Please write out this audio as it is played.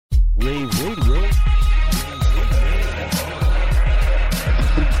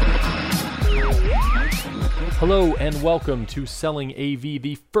Hello and welcome to Selling AV,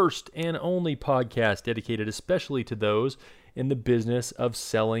 the first and only podcast dedicated especially to those in the business of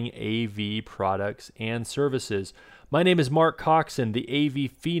selling AV products and services. My name is Mark Coxon, the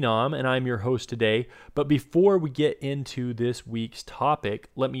AV Phenom, and I'm your host today. But before we get into this week's topic,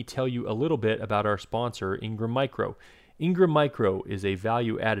 let me tell you a little bit about our sponsor, Ingram Micro. Ingram Micro is a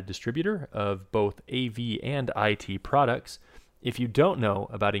value-added distributor of both AV and IT products. If you don't know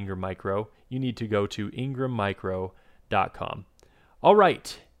about Ingram Micro, you need to go to ingrammicro.com. All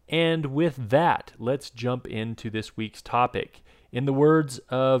right, and with that, let's jump into this week's topic. In the words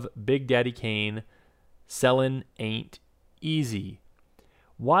of Big Daddy Kane, Sellin ain't easy.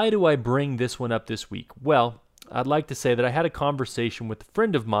 Why do I bring this one up this week? Well, I'd like to say that I had a conversation with a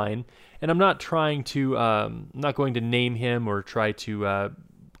friend of mine, and I'm not going to name him or try to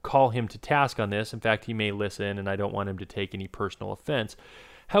call him to task on this. In fact, he may listen, and I don't want him to take any personal offense.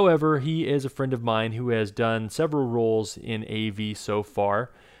 However, he is a friend of mine who has done several roles in AV so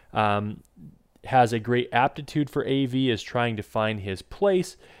far, has a great aptitude for AV, is trying to find his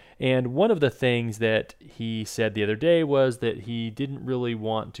place. And one of the things that he said the other day was that he didn't really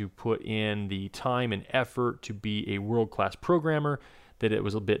want to put in the time and effort to be a world-class programmer, that it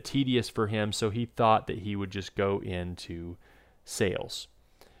was a bit tedious for him, so he thought that he would just go into sales.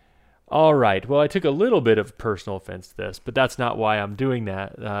 All right, well, I took a little bit of personal offense to this, but that's not why I'm doing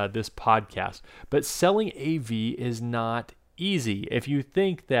this podcast. But selling AV is not easy. If you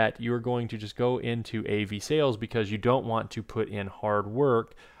think that you're going to just go into AV sales because you don't want to put in hard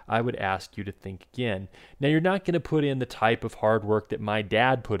work, I would ask you to think again. Now, you're not going to put in the type of hard work that my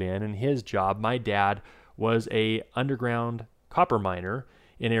dad put in his job. My dad was a underground copper miner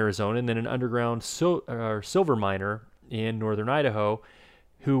in Arizona and then an underground silver miner in northern Idaho,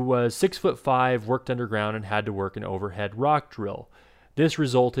 who was 6'5", worked underground, and had to work an overhead rock drill. This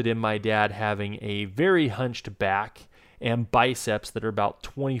resulted in my dad having a very hunched back and biceps that are about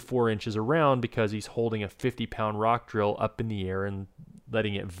 24 inches around because he's holding a 50-pound rock drill up in the air and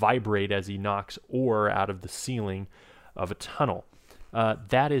letting it vibrate as he knocks ore out of the ceiling of a tunnel.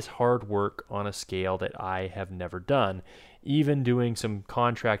 That is hard work on a scale that I have never done. Even doing some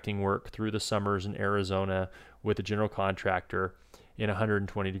contracting work through the summers in Arizona with a general contractor in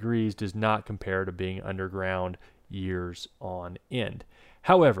 120 degrees does not compare to being underground years on end.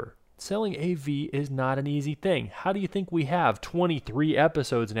 However, selling AV is not an easy thing. How do you think we have 23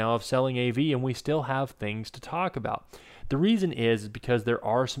 episodes now of selling AV and we still have things to talk about? The reason is because there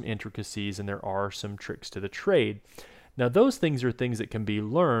are some intricacies and there are some tricks to the trade. Now, those things are things that can be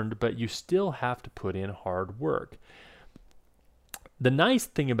learned, but you still have to put in hard work. The nice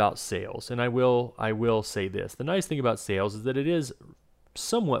thing about sales, and I will say this, the nice thing about sales is that it is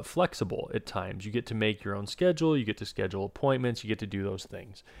somewhat flexible at times. You get to make your own schedule, you get to schedule appointments, you get to do those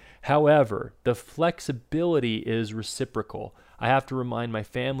things. However, the flexibility is reciprocal. I have to remind my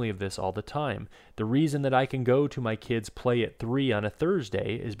family of this all the time. The reason that I can go to my kids' play at 3 on a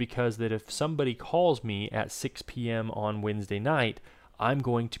Thursday is because that if somebody calls me at 6 p.m. on Wednesday night, I'm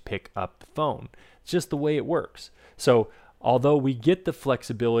going to pick up the phone. It's just the way it works. So although we get the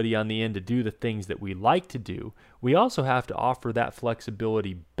flexibility on the end to do the things that we like to do, we also have to offer that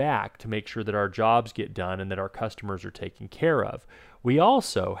flexibility back to make sure that our jobs get done and that our customers are taken care of. We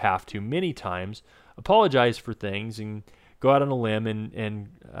also have to, many times, apologize for things and go out on a limb and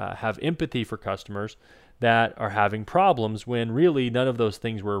have empathy for customers that are having problems when really none of those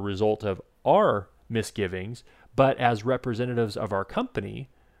things were a result of our misgivings, but as representatives of our company,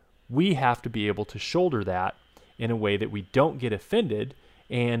 we have to be able to shoulder that in a way that we don't get offended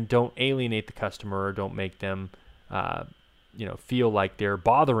and don't alienate the customer or don't make them feel like they're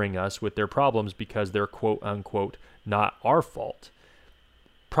bothering us with their problems because they're quote unquote not our fault.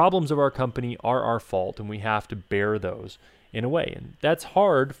 Problems of our company are our fault, and we have to bear those in a way, and that's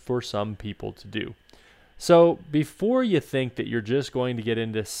hard for some people to do. So before you think that you're just going to get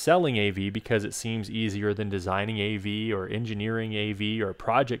into selling AV because it seems easier than designing AV or engineering AV or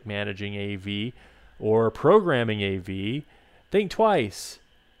project managing AV or programming AV, think twice.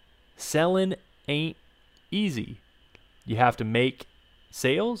 Selling ain't easy. You have to make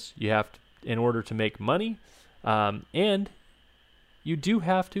sales, in order to make money, and you do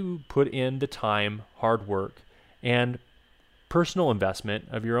have to put in the time, hard work, and personal investment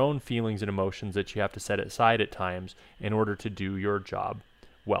of your own feelings and emotions that you have to set aside at times in order to do your job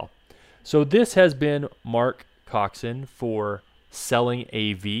well. So this has been Mark Coxon for Selling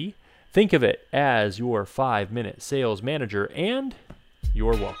AV. Think of it as your 5-minute sales manager, and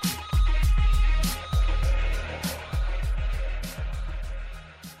you're welcome.